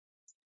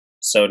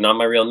So not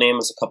my real name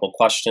is a couple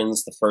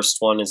questions. The first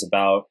one is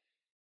about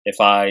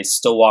if I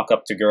still walk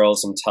up to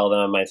girls and tell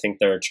them I think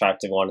they're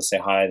attractive, want to say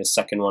hi. The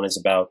second one is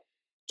about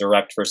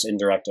direct versus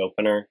indirect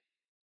opener.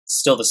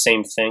 Still the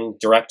same thing.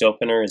 Direct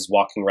opener is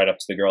walking right up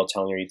to the girl,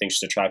 telling her you think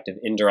she's attractive.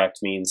 Indirect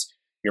means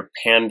you're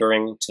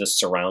pandering to the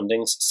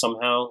surroundings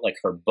somehow, like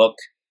her book,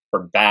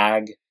 her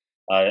bag,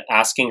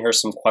 asking her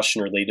some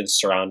question related to the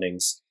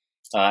surroundings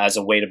as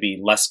a way to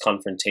be less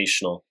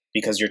confrontational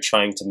because you're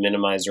trying to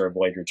minimize or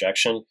avoid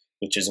rejection,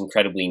 which is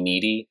incredibly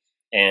needy,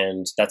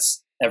 and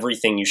that's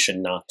everything you should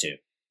not do.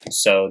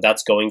 So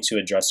that's going to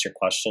address your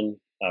question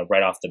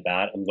right off the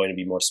bat. I'm going to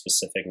be more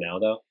specific now,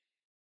 though.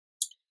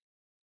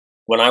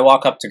 When I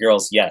walk up to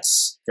girls,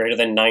 yes, greater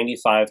than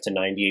 95 to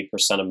 98%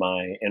 of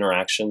my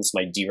interactions,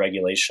 my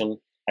deregulation.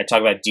 I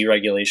talk about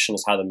deregulation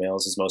as how the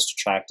males is most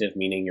attractive,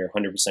 meaning you're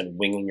 100%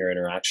 winging your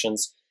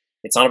interactions.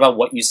 It's not about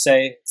what you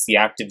say, it's the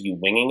act of you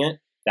winging it.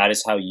 That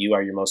is how you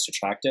are your most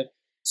attractive.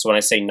 So when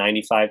I say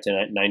 95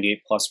 to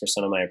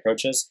 98+% of my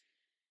approaches,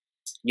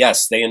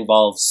 yes, they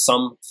involve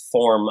some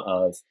form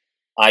of,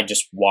 I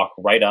just walk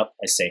right up,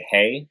 I say,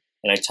 hey,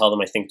 and I tell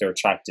them I think they're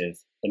attractive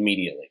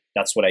immediately.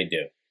 That's what I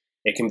do.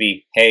 It can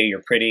be, hey,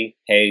 you're pretty,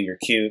 hey, you're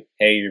cute,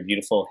 hey, you're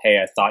beautiful,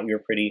 hey, I thought you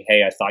were pretty,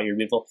 hey, I thought you were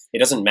beautiful. It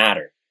doesn't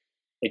matter.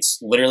 It's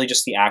literally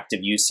just the act of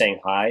you saying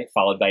hi,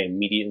 followed by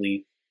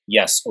immediately,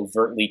 yes,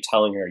 overtly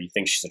telling her you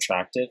think she's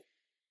attractive.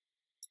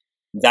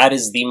 That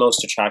is the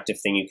most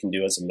attractive thing you can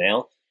do as a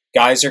male.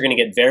 Guys are going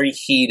to get very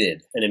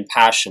heated and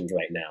impassioned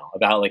right now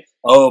about like,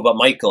 oh, but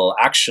Michael,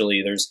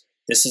 actually,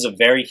 this is a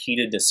very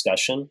heated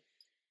discussion.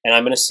 And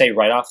I'm going to say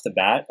right off the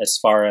bat, as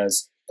far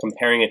as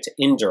comparing it to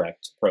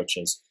indirect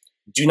approaches,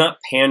 do not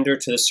pander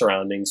to the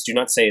surroundings. Do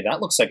not say,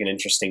 that looks like an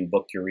interesting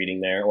book you're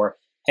reading there. Or,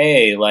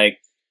 hey, like,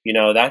 you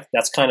know,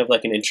 that's kind of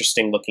like an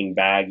interesting looking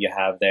bag you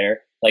have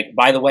there. Like,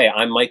 by the way,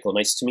 I'm Michael.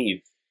 Nice to meet you.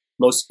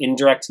 Most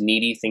indirect,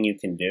 needy thing you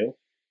can do.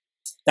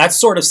 That's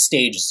sort of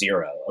stage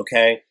 0,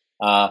 okay?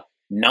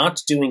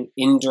 Not doing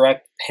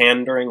indirect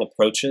pandering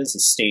approaches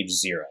is stage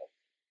 0.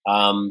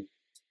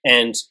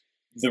 And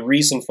the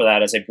reason for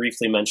that, as I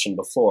briefly mentioned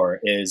before,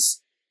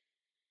 is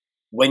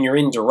when you're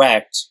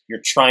indirect,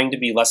 you're trying to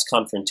be less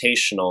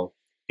confrontational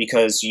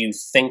because you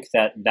think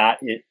that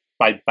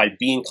by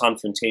being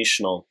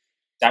confrontational,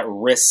 that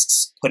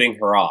risks putting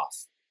her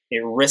off.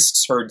 It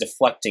risks her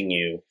deflecting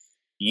you.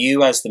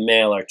 You, as the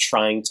male, are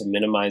trying to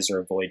minimize or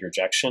avoid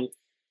rejection.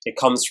 It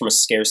comes from a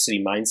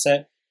scarcity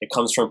mindset. It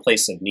comes from a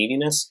place of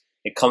neediness.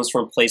 It comes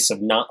from a place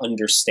of not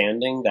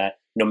understanding that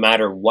no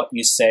matter what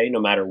you say, no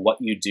matter what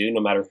you do,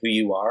 no matter who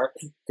you are,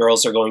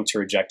 girls are going to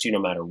reject you no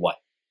matter what.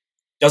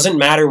 Doesn't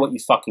matter what you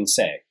fucking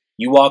say.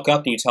 You walk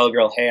up and you tell a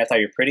girl, hey, I thought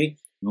you're pretty.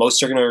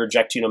 Most are going to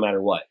reject you no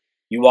matter what.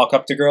 You walk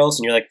up to girls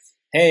and you're like,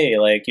 hey,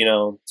 like, you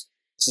know,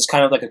 this is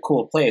kind of like a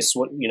cool place.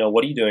 What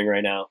are you doing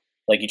right now?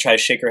 Like, you try to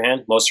shake her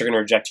hand, most are going to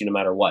reject you no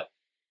matter what.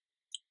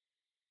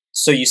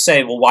 So you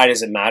say, well, why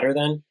does it matter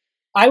then?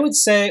 I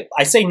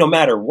say no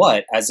matter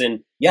what, as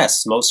in,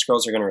 yes, most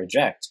girls are going to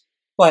reject.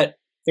 But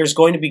there's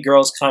going to be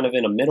girls kind of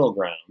in a middle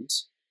ground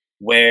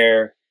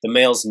where the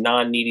male's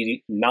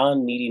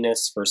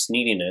non-neediness versus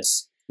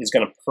neediness is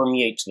going to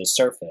permeate to the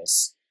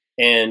surface.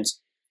 And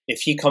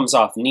if he comes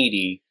off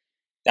needy,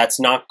 that's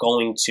not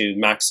going to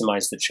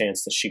maximize the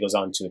chance that she goes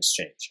on to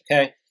exchange,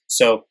 okay?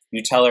 So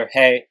you tell her,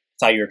 hey,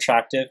 thought you're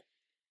attractive.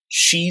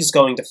 She's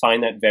going to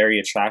find that very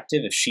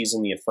attractive if she's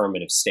in the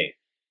affirmative state.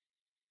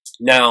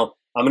 Now,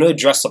 I'm going to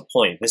address a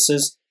point. This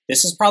is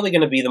probably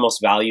going to be the most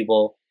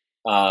valuable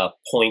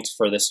point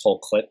for this whole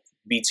clip,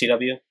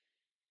 BTW.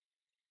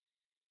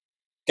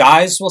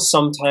 Guys will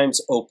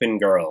sometimes open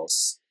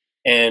girls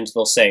and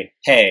they'll say,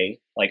 hey,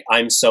 like,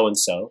 I'm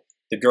so-and-so.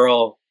 The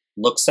girl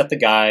looks at the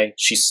guy,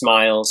 she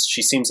smiles,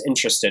 she seems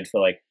interested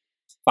for like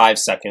 5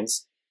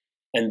 seconds,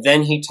 and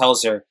then he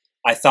tells her,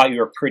 I thought you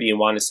were pretty and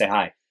wanted to say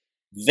hi.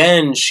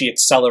 Then she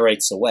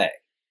accelerates away,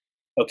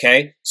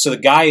 okay? So the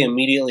guy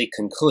immediately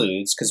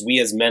concludes, because we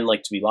as men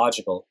like to be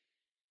logical,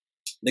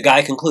 the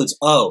guy concludes,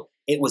 oh,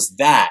 it was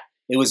that.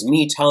 It was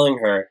me telling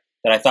her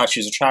that I thought she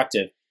was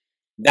attractive.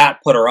 That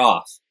put her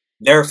off.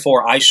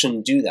 Therefore, I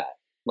shouldn't do that.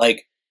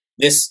 Like,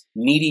 this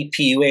needy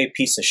PUA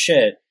piece of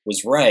shit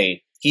was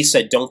right. He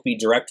said, don't be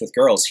direct with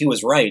girls. He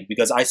was right,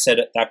 because I said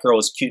that girl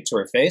was cute to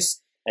her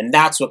face, and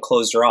that's what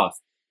closed her off.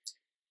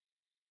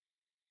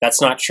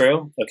 That's not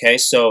true, okay?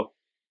 So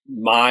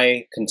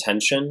my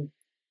contention,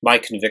 my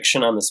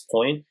conviction on this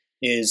point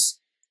is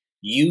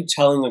you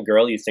telling a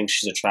girl you think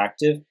she's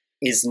attractive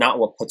is not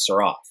what puts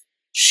her off.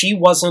 She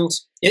wasn't,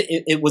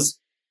 it was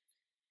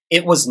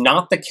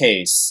not the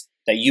case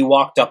that you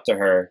walked up to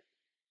her,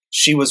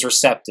 she was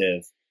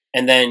receptive,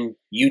 and then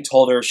you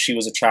told her she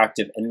was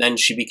attractive, and then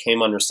she became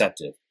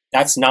unreceptive.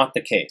 That's not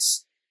the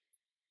case.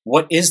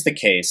 What is the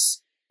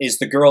case is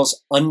the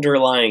girl's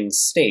underlying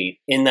state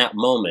in that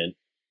moment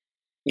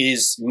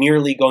is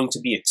merely going to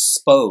be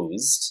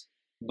exposed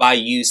by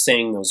you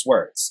saying those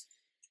words.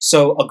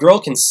 So a girl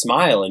can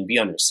smile and be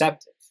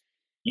unreceptive.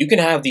 You can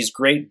have these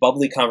great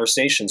bubbly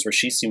conversations where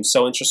she seems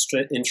so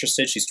interested,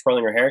 she's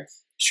twirling her hair,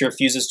 she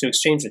refuses to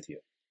exchange with you.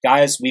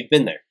 Guys, we've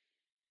been there.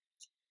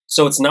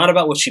 So it's not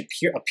about what she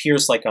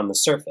appears like on the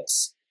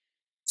surface.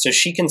 So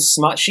she can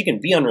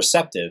be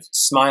unreceptive,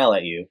 smile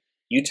at you,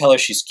 you tell her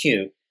she's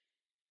cute,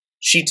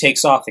 she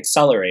takes off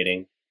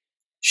accelerating.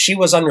 She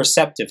was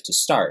unreceptive to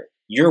start.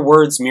 Your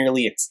words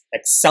merely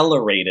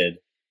accelerated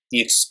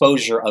the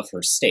exposure of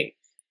her state.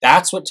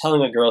 That's what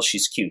telling a girl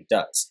she's cute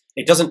does.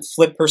 It doesn't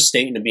flip her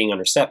state into being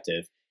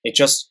unreceptive. It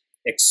just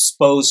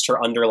exposed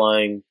her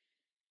underlying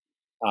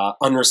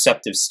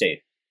unreceptive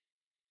state.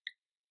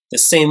 The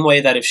same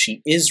way that if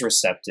she is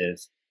receptive,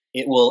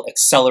 it will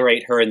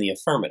accelerate her in the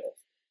affirmative.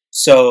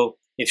 So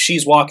if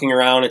she's walking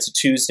around, it's a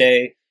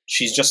Tuesday,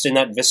 she's just in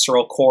that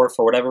visceral core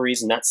for whatever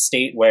reason, that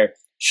state where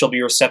she'll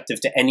be receptive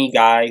to any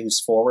guy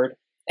who's forward.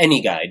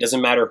 Any guy, it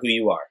doesn't matter who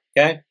you are,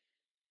 okay?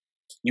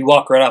 You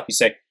walk right up, you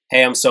say,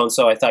 hey, I'm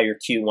so-and-so, I thought you're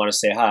cute, want to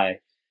say hi.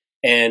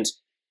 And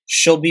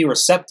she'll be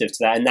receptive to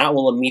that, and that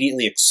will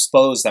immediately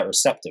expose that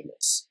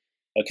receptiveness,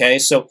 okay?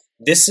 So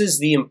this is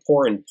the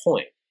important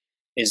point,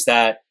 is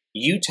that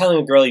you telling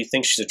a girl you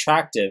think she's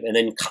attractive and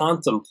then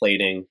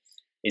contemplating,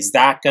 is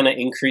that going to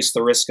increase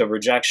the risk of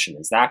rejection?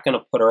 Is that going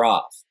to put her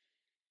off?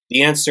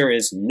 The answer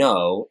is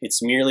no.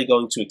 It's merely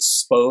going to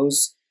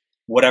expose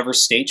whatever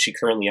state she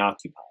currently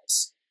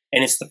occupies.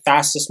 And it's the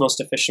fastest,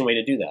 most efficient way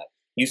to do that.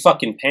 You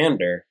fucking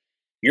pander,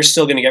 you're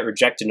still going to get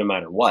rejected no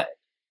matter what.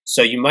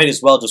 So you might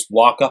as well just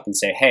walk up and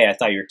say, hey, I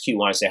thought you were cute,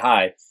 want to say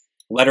hi.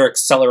 Let her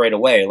accelerate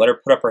away. Let her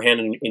put up her hand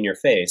in your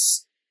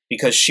face,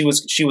 because she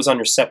was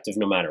unreceptive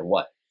no matter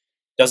what.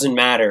 Doesn't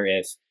matter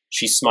if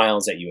she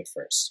smiles at you at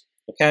first,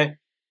 okay?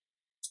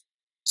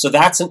 So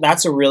that's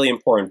a really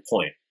important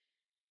point.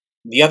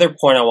 The other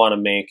point I want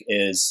to make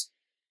is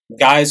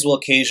guys will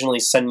occasionally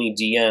send me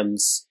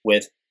DMs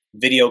with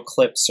video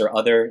clips or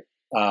other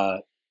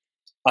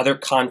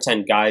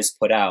content guys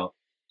put out,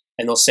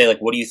 and they'll say, like,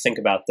 what do you think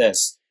about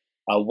this?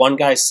 One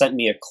guy sent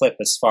me a clip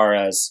as far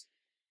as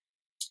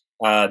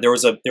there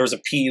was a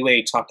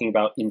PUA talking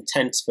about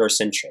intent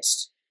versus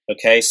interest,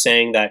 okay,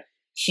 saying that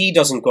he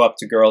doesn't go up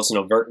to girls and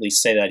overtly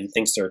say that he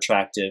thinks they're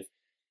attractive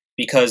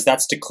because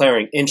that's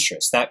declaring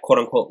interest. That,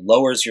 quote-unquote,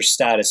 lowers your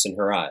status in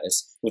her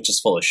eyes, which is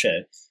full of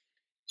shit.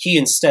 He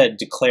instead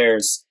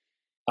declares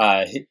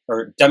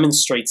or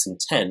demonstrates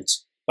intent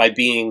by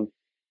being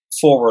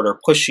forward or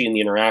pushy in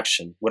the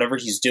interaction, whatever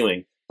he's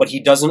doing, but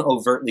he doesn't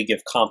overtly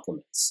give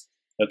compliments,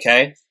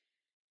 okay?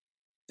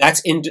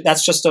 That's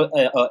just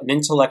an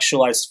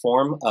intellectualized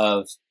form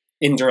of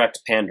indirect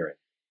pandering,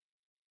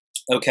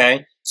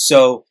 okay?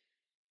 So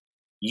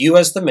you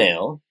as the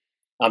male,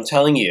 I'm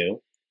telling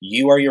you,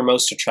 you are your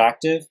most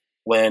attractive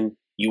when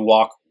you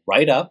walk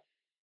right up,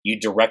 you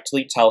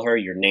directly tell her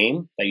your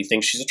name, that you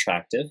think she's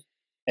attractive,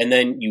 and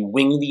then you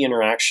wing the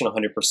interaction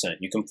 100%.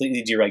 You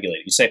completely deregulate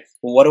it. You say,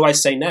 well, what do I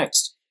say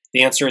next?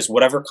 The answer is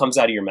whatever comes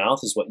out of your mouth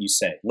is what you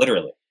say,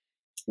 literally.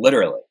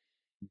 Literally.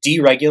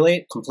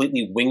 Deregulate,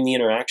 completely wing the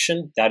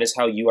interaction, that is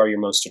how you are your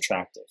most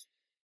attractive.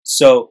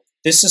 So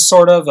this is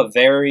sort of a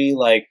very,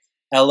 like,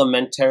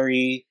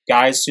 elementary,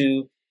 guys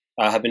who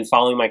have been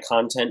following my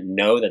content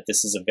know that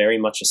this is a very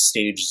much a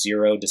stage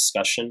 0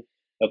 discussion,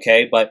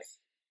 okay? But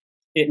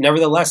it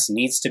nevertheless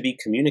needs to be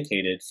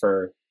communicated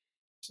for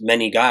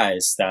many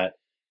guys that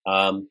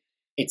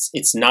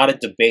it's not a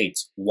debate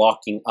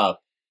walking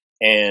up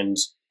and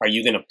are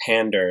you going to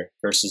pander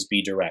versus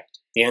be direct.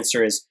 The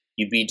answer is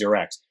you be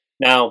direct.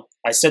 Now,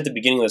 I said at the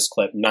beginning of this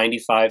clip,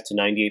 95 to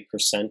 98%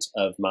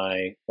 of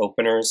my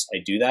openers, I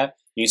do that.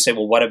 And you say,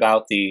 well, what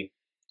about the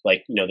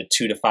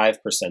 2 to 5%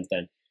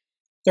 then?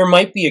 There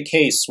might be a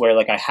case where,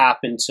 like, I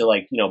happen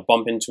to,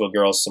 bump into a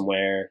girl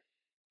somewhere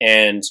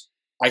and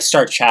I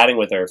start chatting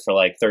with her for,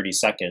 30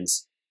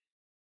 seconds,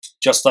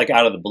 just,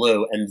 out of the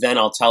blue, and then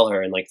I'll tell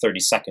her in, 30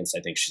 seconds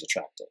I think she's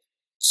attractive.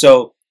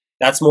 So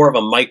that's more of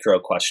a micro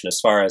question as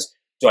far as,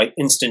 do I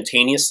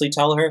instantaneously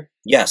tell her?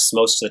 Yes,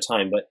 most of the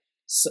time,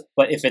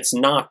 but if it's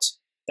not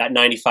that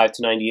 95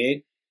 to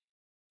 98,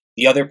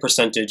 the other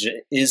percentage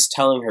is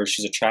telling her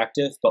she's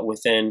attractive, but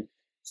within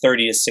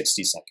 30 to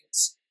 60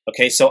 seconds.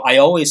 Okay, so I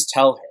always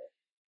tell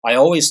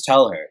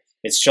her.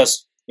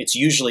 It's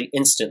usually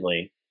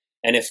instantly,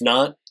 and if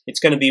not,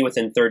 it's going to be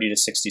within 30 to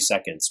 60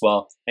 seconds.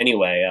 Well,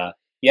 anyway,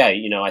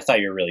 I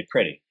thought you were really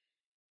pretty.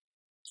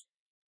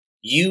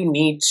 You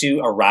need to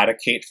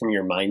eradicate from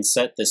your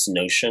mindset this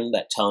notion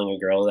that telling a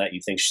girl that you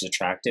think she's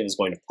attractive is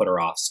going to put her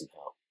off somehow.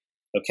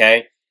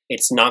 Okay?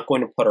 It's not going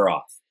to put her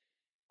off.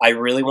 I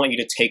really want you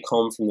to take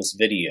home from this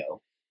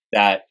video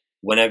that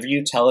whenever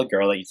you tell a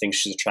girl that you think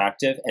she's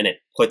attractive and it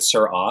puts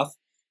her off,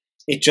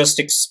 it just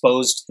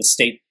exposed the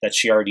state that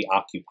she already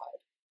occupied.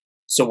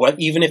 So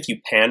even if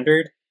you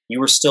pandered, you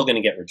were still going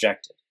to get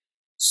rejected.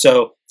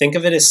 So think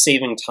of it as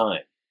saving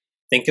time.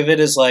 Think of it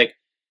as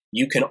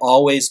you can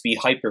always be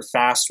hyper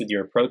fast with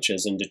your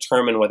approaches and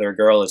determine whether a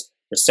girl is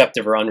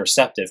receptive or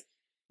unreceptive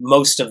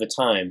most of the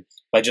time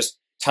by just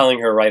telling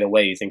her right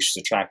away you think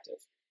she's attractive.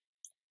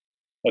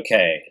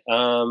 Okay,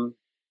 I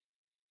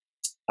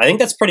think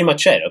that's pretty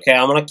much it. Okay,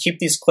 I'm going to keep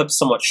these clips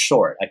somewhat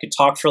short. I could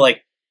talk for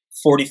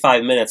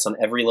 45 minutes on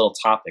every little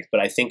topic,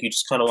 but I think you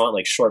just kind of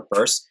want short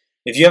bursts.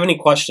 If you have any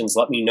questions,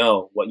 let me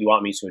know what you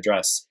want me to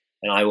address,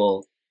 and I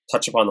will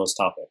touch upon those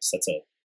topics. That's it.